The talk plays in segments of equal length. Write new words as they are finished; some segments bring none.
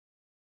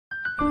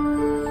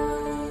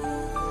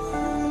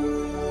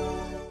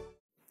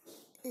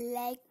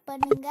Like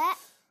பண்ணுங்க,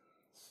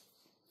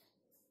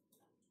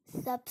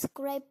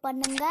 subscribe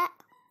பண்ணுங்க,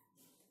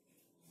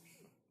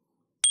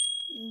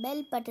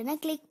 bell பட்டனை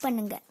கிளிக்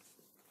பண்ணுங்க.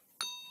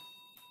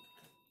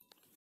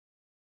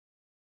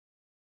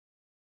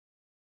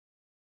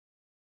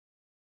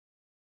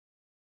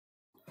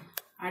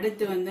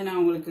 அடுத்து நான்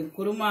உங்களுக்கு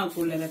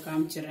குருமாக்குள்ளதை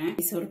காமிச்சிடுறேன்.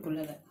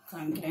 மைசூருக்குள்ளதை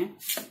காமிக்கிறேன்.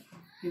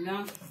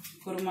 இதுதான்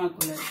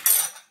குருமாக்குள்ளது.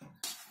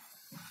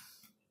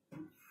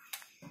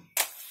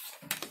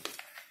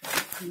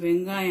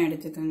 வெங்காயம்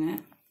எடுத்துக்கோங்க.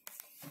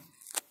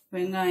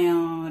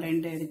 வெங்காயம்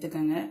 2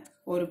 எடுத்துக்கோங்க.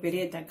 ஒரு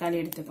பெரிய தக்காளி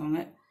எடுத்துக்கோங்க.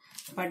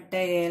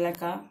 பட்டை,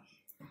 ஏலக்காய்,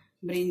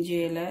 பிரிஞ்சி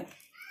இலை,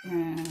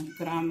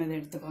 கிராம்பு இது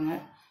எடுத்துக்கோங்க.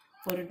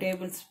 ஒரு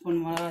டேபிள்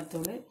ஸ்பூன்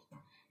மிளகாத்தூள்,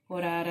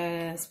 ஒரு அரை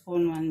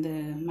ஸ்பூன்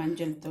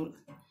மஞ்சள் தூள்,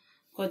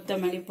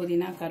 கொத்தமல்லி,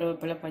 புதினா,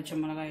 கருவேப்பிலை, பச்சை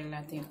மிளகாய்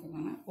எல்லாத்தையும்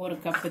எடுத்துக்கோங்க. ஒரு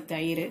கப்பு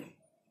தயிர்.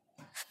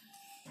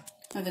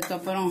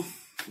 அதுக்கப்புறம்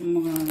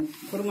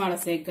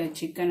குருமாவில் சேர்க்க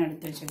சிக்கன்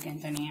எடுத்து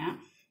வச்சுருக்கேன் தனியாக.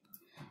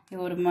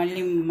 ஒரு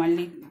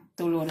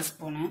மல்லித்தூள் 1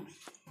 ஸ்பூனு,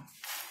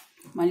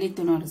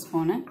 மல்லித்தூள் 1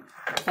 ஸ்பூனு,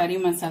 கறி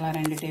மசாலா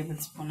 2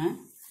 டேபிள் ஸ்பூனு,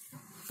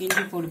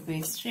 இஞ்சி பூண்டு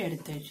பேஸ்ட்டு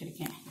எடுத்து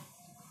வச்சுருக்கேன்.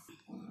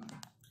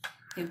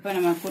 இப்போ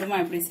நம்ம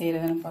குருமா எப்படி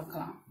செய்கிறதுன்னு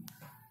பார்க்கலாம்.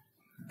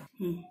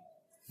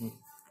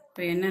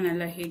 இப்போ எண்ணெய்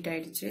நல்லா ஹீட்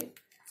ஆகிடுச்சு.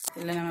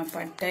 இதில் நம்ம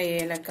பட்டை,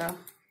 ஏலக்காய்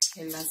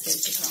எல்லாம்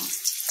சேர்த்துக்கலாம்.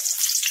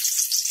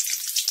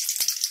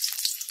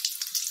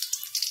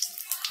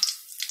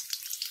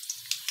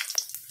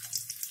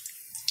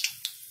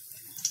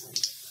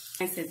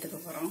 சேர்த்துக்க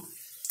போகிறோம்.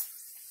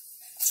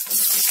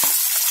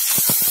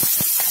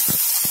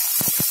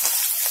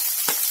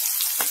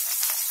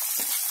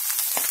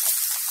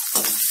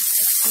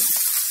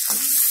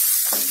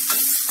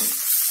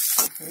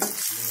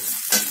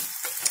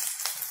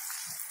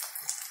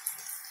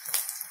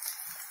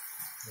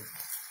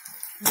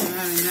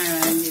 வெங்காயம்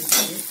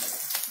வதங்கிடுச்சு.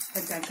 இப்போ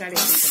தக்காளி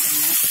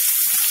சேர்த்துக்கோங்க.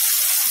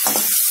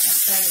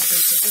 தக்காளி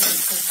சேர்த்துட்டு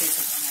உப்பு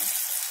சேர்த்துக்கோங்க.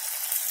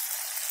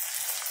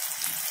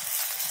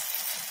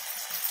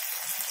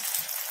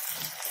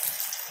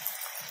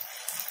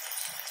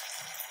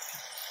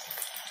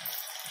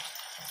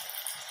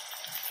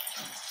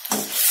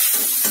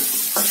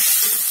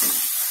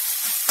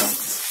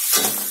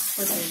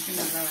 உப்பு சேர்த்து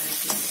நல்லா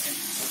வதக்கி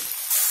வச்சுக்கோங்க.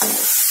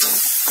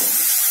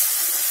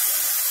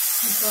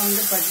 இப்போ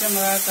பச்சை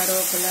மிளகா,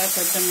 கருவேப்பிலை,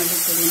 கொத்தமல்லி,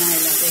 புதினா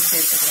எல்லாத்தையும்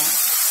சேர்த்துக்கலாம்.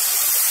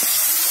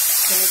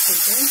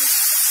 சேர்த்துட்டு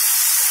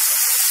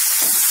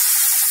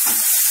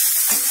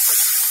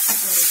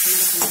ஒரு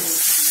கிண்டி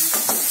வச்சுக்கணும்.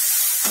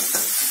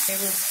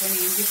 டேபிள் ஸ்பூன்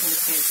இஞ்சி பூண்டு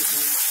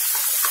சேர்த்துக்கணும்.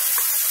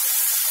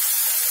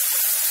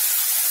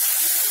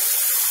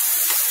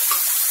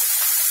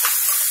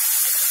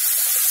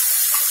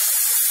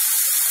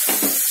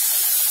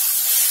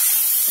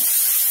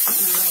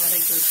 நல்லா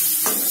வதக்கி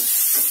வச்சுக்கணும்.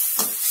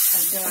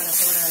 பச்சை வடை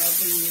போகிற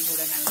அளவுக்கு இஞ்சி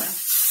கூட நல்லா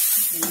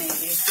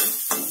எண்ணெயிலே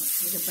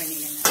இது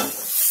பண்ணிக்கணும்.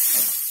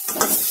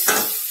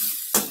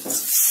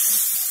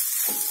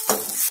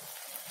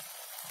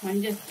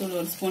 மஞ்சள்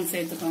 1 ஸ்பூன்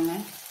சேர்த்துக்கோங்க.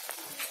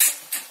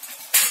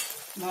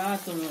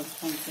 மிளகாத்தூள் 1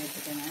 ஸ்பூன்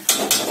சேர்த்துக்கோங்க.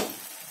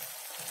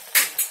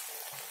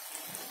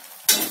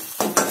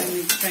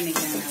 மிக்ஸ்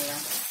பண்ணிக்கோங்க. நல்லா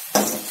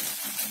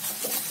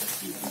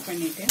மிக்ஸ்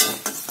பண்ணிவிட்டு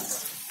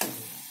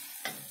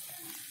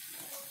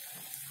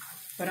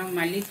அப்புறம்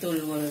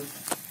மல்லித்தூள் ஒரு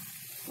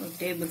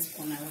டேபிள்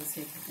ஸ்பூன் அளவு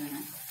சேர்த்துக்கோங்க.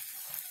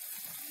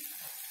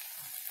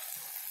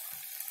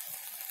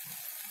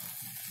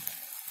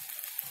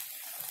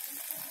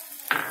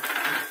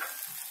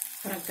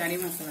 அப்புறம் கறி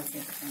மசாலா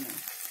சேர்த்துக்கோங்க.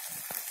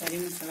 கறி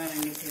மசாலா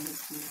 2 டேபிள்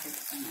ஸ்பூன்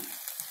சேர்த்துக்கோங்க.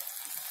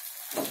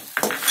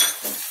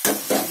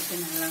 சேர்த்து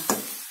நல்லா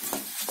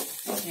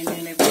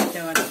எண்ணெயில்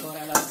பச்சை வடை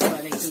போகிற அளவுக்கு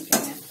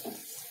வதக்கிக்கோங்க.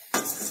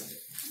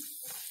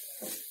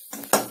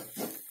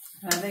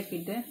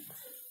 வதக்கிட்டு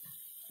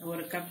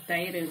ஒரு கப்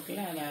தயிர்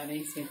இருக்குல்ல,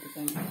 அதையும்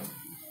சேர்த்துக்கோங்க.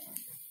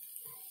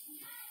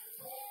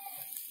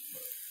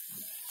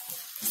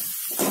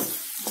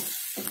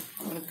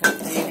 ஒரு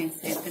கப் தயிரையும்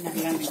சேர்த்து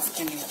நல்லா மிக்ஸ்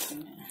பண்ணி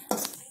வச்சுக்கோங்க.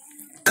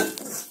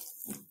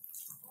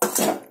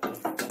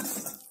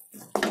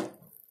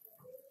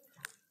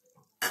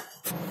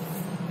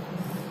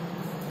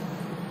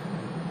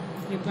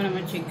 இப்போ நம்ம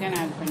சிக்கன்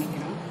ஆட்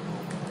பண்ணிக்கிறோம்.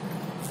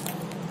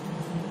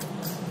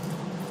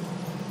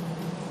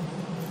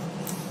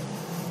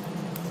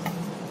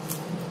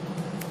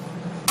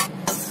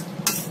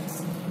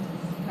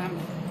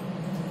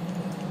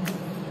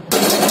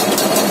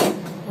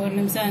 ஒரு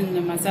நிமிஷம் இந்த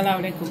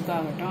மசாலாவோட குக்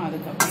ஆகட்டும்.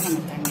 அதுக்கப்புறம் நம்ம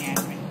தண்ணி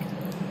ஆட் பண்ணிக்கலாம்.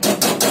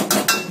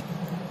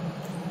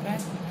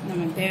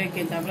 நம்ம தேவைக்கு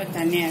ஏற்றாப்புல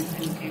தண்ணி ஆட்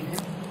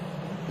பண்ணிக்கலாம்.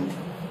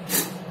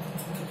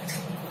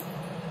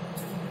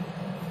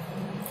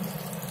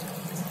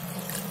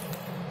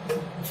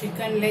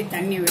 சிக்கன்லேயே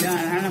தண்ணி விடும்.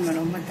 அதனால் நம்ம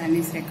ரொம்ப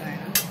தண்ணி சேர்க்க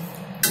வேணாம்.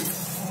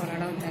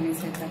 ஓரளவு தண்ணி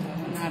சேர்த்தா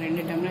போதும். நான்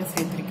 2 டம்ளர்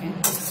சேர்த்துருக்கேன்.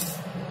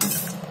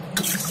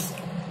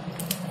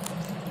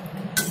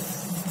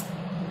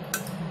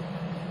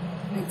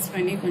 மிக்ஸ்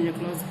பண்ணி கொஞ்சம்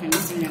க்ளோஸ் பண்ணி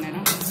கொஞ்சம்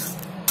நேரம்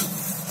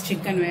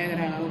சிக்கன்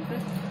வேகிற அளவுக்கு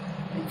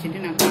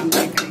வச்சுட்டு நான்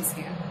காமிக்கிறேன்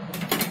கடைசியாக.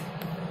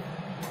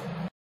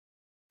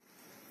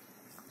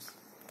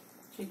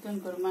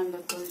 சிக்கன் குருமா இந்த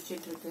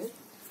கொதிச்சிட்டு இருக்கு.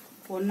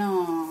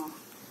 ஒன்றும்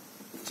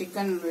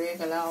சிக்கன்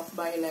வேகலை, ஆஃப்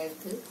பாயில்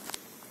ஆயிருக்கு.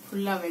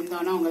 ஃபுல்லாக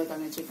வெந்தோன்னா உங்களுக்கு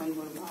அந்த சிக்கன்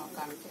குருமா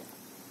காமிக்கிறேன்.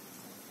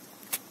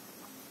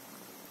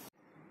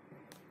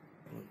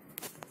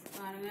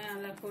 பாருங்க,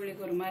 நல்லா கோழி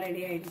குருமா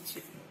ரெடி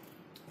ஆயிடுச்சு.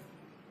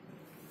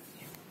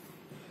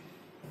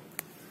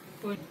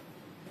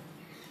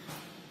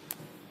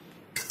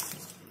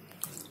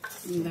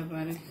 இந்த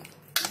பாரு,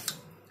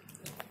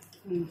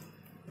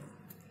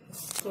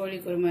 கோழி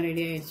குருமா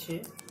ரெடி ஆயிடுச்சு.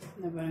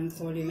 இந்த பாருங்க,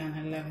 கோழிலாம்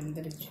நல்லா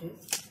வெந்துருச்சு.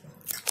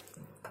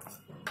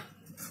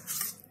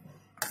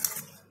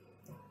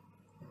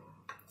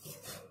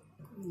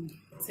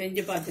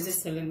 செஞ்சு பார்த்துட்டு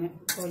சொல்லுங்க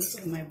கோழி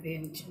குருமா எப்படி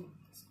இருந்துச்சு.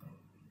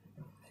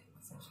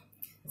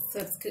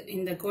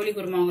 இந்த கோழி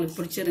குருமா உங்களுக்கு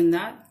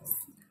பிடிச்சிருந்தா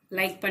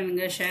லைக்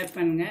பண்ணுங்க, ஷேர்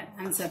பண்ணுங்க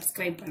அண்ட்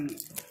சப்ஸ்கிரைப் பண்ணுங்க.